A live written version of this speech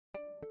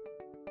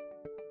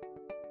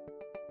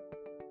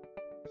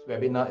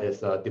webinar is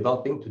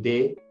Developing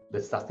Today,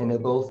 the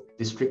Sustainable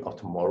District of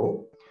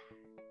Tomorrow.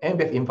 And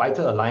we've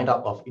invited a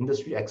lineup of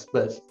industry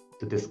experts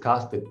to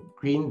discuss the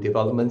green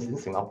developments in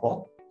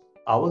Singapore,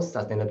 our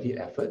sustainability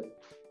effort,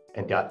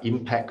 and their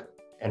impact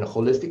and a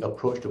holistic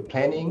approach to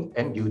planning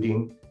and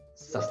building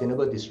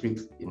sustainable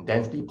districts in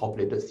densely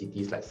populated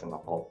cities like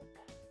Singapore.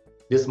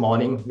 This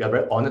morning, we are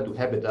very honored to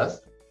have with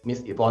us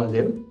Ms. Yvonne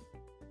Lim,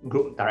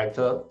 Group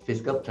Director,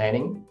 Physical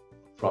Planning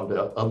from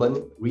the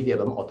Urban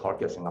Redevelopment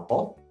Authority of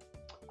Singapore,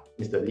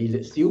 Mr.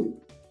 Lit Siew,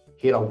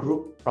 Head of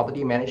Group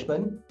Property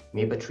Management,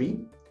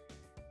 Mapletree,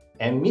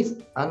 and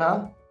Ms.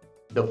 Anh-ha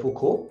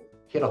Foucauld,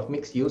 Head of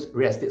Mixed Use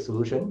Real Estate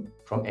Solution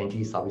from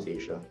ENGIE South East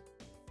Asia.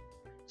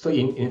 So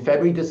in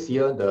February this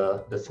year,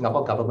 the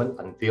Singapore government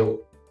unveiled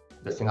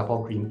the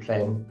Singapore Green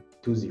Plan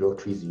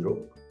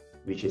 2030,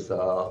 which is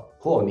a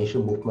whole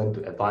nation movement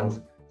to advance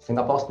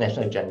Singapore's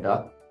national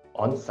agenda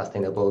on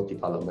sustainable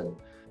development.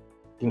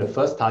 I think the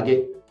first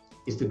target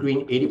is to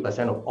green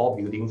 80% of all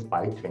buildings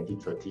by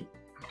 2030.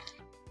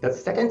 The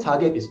second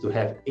target is to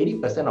have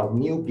 80% of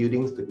new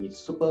buildings to be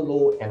super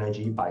low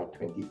energy by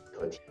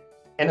 2030.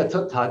 And the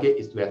third target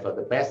is to have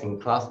the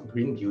best-in-class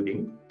green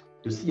building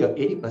to see an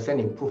 80%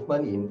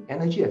 improvement in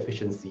energy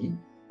efficiency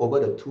over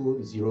the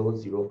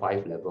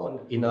 2005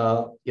 level. In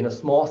a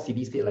small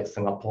city state like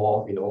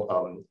Singapore,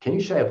 can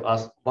you share with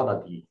us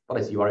what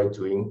is URA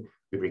doing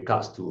with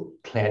regards to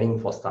planning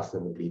for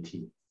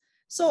sustainability?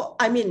 So,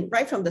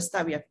 right from the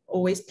start, we have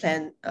always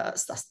planned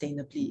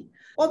sustainably.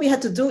 What we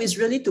had to do is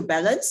really to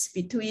balance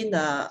between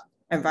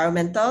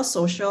environmental,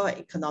 social, and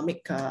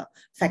economic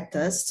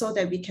factors so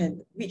that we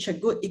can reach a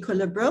good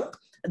equilibrium,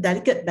 a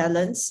delicate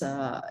balance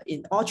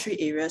in all three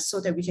areas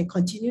so that we can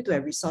continue to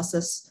have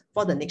resources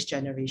for the next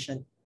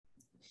generation.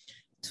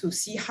 To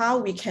see how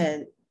we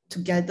can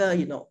together,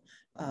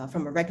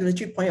 from a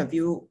regulatory point of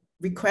view,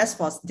 request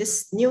for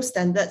these new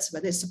standards,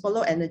 whether it's super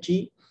low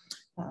energy,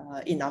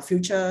 in our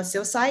future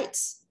sale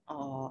sites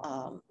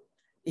or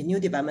in new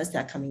developments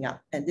that are coming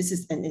up. And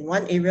in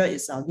one area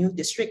is our new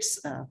districts,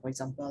 for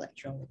example, like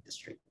Jurong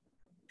District.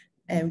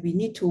 And we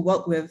need to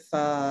work with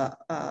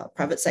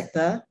private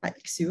sector, like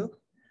Lit Siew,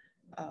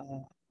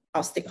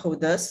 our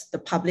stakeholders, the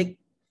public,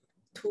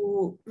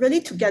 to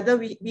really together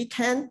we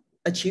can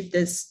achieve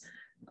this,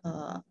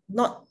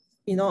 not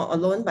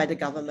alone by the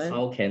government.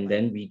 How can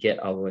then we get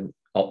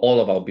all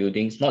of our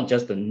buildings, not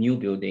just the new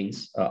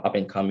buildings up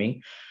and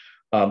coming,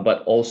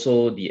 but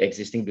also the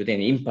existing building,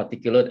 and in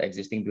particular the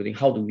existing building,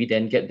 how do we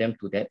then get them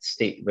to that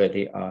state where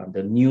they are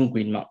the new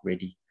green mark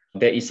ready?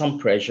 There is some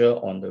pressure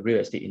on the real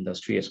estate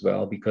industry as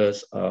well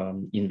because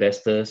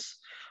investors,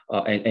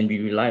 and we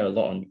rely a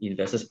lot on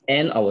investors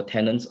and our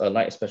tenants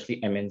alike,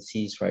 especially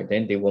MNCs, right?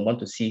 Then they will want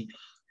to see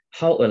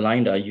how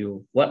aligned are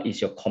you? What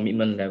is your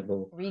commitment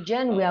level?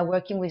 Region, we are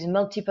working with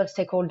multiple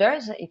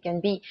stakeholders. It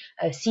can be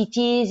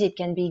cities, it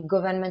can be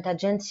government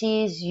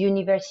agencies,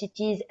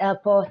 universities,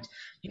 airports,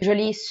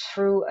 usually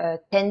through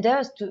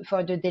tenders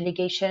for the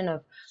delegation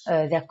of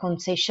their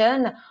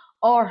concession,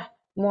 or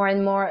more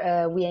and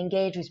more we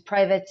engage with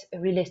private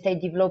real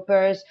estate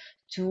developers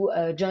to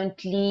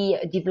jointly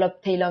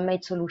develop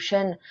tailor-made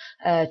solutions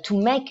to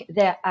make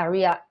their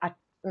area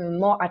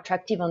more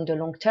attractive on the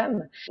long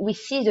term. We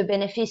see the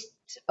benefits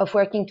of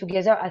working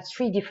together at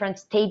three different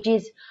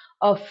stages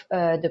of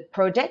the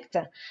project.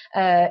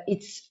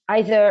 It's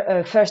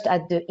either first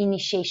at the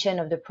initiation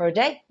of the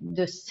project,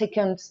 the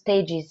second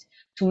stage is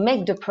to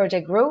make the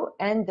project grow,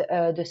 and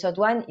the third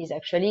one is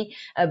actually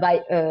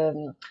by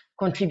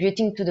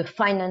contributing to the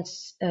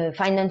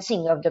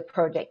financing of the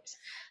project.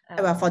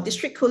 Well, for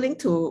district cooling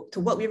to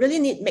work, we really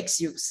need mixed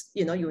use.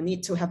 You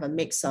need to have a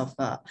mix of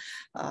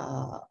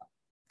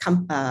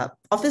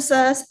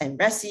officers and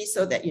resis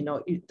so that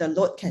the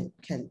load can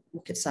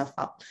work itself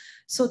out.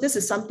 So this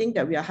is something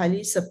that we are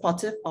highly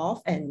supportive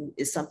of, and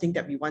is something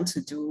that we want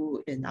to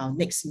do in our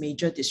next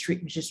major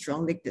district, which is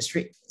Jurong Lake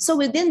District. So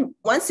within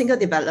one single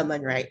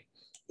development, right,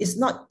 it's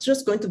not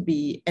just going to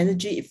be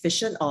energy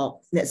efficient or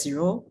a net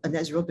zero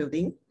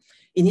building.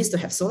 It needs to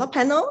have solar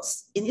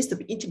panels. It needs to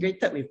be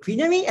integrated with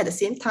greenery at the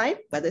same time,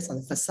 whether it's on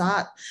the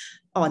facade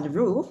or on the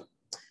roof.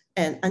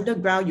 And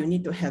underground, you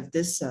need to have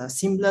this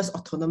seamless,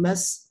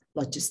 autonomous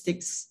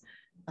logistics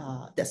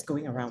that's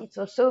going around. It's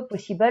also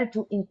possible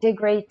to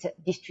integrate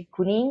district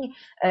cooling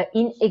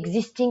in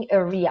existing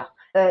area.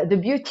 The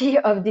beauty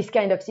of this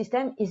kind of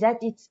system is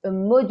that it's a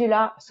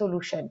modular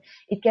solution.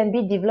 It can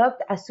be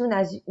developed as soon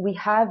as we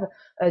have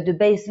the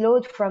base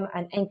load from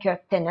an anchor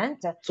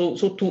tenant. So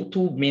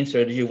two main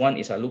strategy. One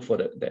is I look for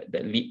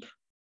that leap,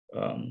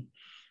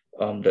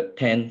 the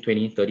 10,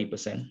 20,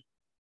 30%.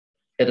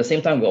 At the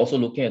same time, we're also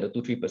looking at the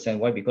 2-3%.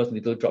 Why? Because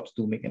little drops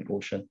do make an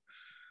ocean,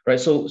 right?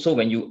 So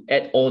when you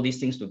add all these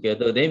things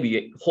together, then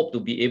we hope to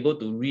be able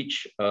to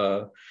reach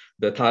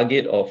the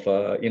target of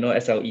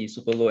SLE,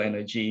 super low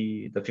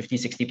energy, the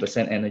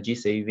 50-60% energy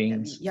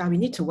savings. Yeah, we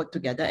need to work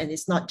together, and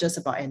it's not just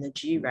about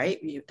energy, right?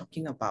 We're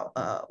talking about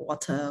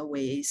water,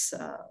 waste,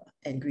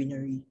 and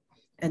greenery,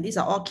 and these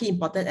are all key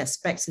important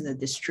aspects in the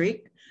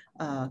district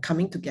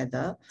coming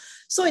together.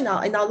 So in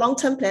our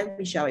long-term plan,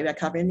 which we are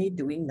currently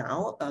doing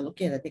now,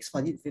 looking at the next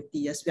 40 to 50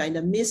 years, we are in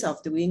the midst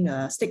of doing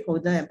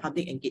stakeholder and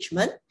public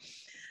engagement.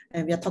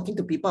 And we are talking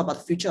to people about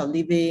the future of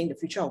living, the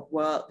future of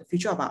work, the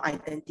future of our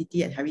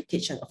identity and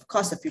heritage, and of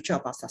course, the future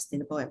of our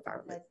sustainable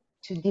environment.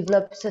 To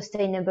develop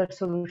sustainable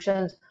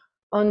solutions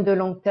on the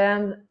long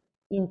term,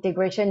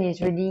 integration is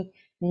really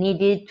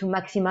needed to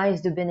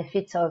maximize the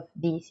benefits of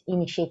these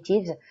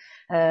initiatives,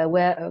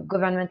 where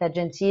government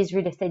agencies,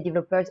 real estate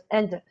developers,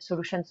 and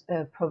solutions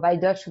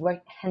providers should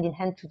work hand in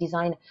hand to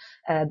design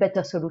a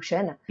better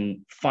solution.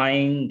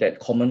 Find that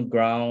common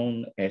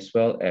ground, as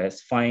well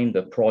as find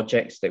the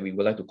projects that we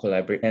would like to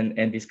collaborate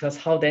and discuss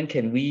how then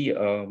can we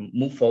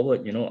move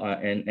forward,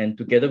 and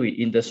together with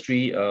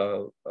industry,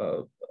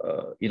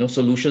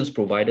 solutions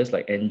providers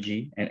like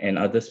ENGIE and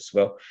others as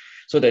well,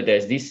 so that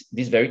there's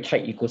this very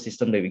tight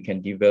ecosystem that we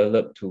can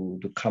develop to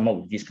come up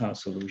with these kind of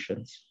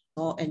solutions.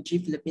 ENGIE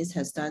Philippines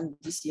has done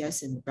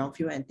DCS in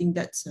brownfield, and I think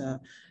that's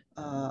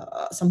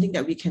something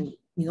that we can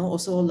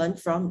also learn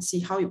from, see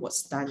how it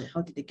was done,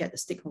 how did they get the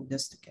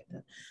stakeholders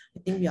together. I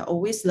think we are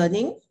always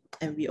learning,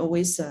 and we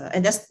always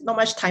and there's not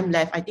much time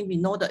left. I think we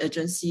know the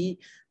urgency,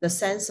 the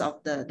sense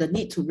of the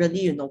need to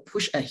really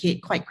push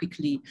ahead quite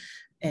quickly,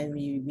 and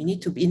we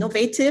need to be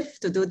innovative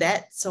to do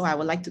that. So I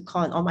would like to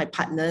call on all my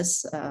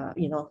partners,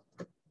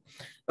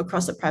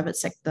 across the private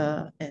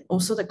sector and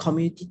also the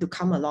community to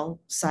come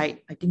alongside.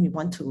 I think we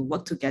want to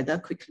work together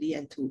quickly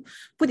and to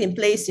put in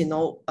place,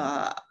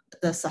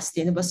 the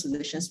sustainable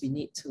solutions we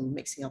need to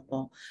make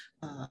Singapore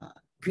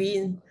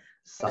green.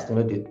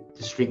 Sustainable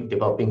district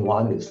developing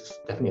one is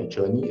definitely a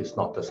journey. It's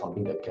not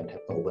something that can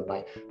happen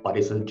overnight, but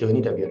it's a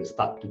journey that we have to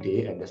start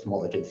today, and there's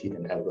more urgency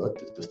than ever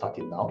to start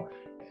it now.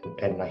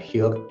 And I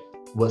hear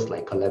words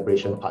like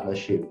collaboration,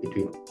 partnership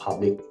between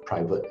public,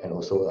 private, and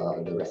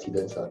also the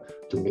residents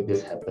to make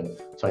this happen.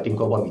 So I think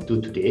what we do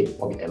today,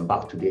 what we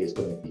embark today, is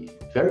going to be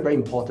very, very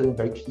important,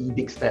 very key,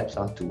 big steps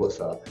towards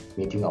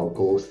meeting our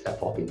goals set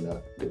forth in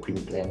the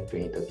Green Plan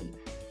 2030.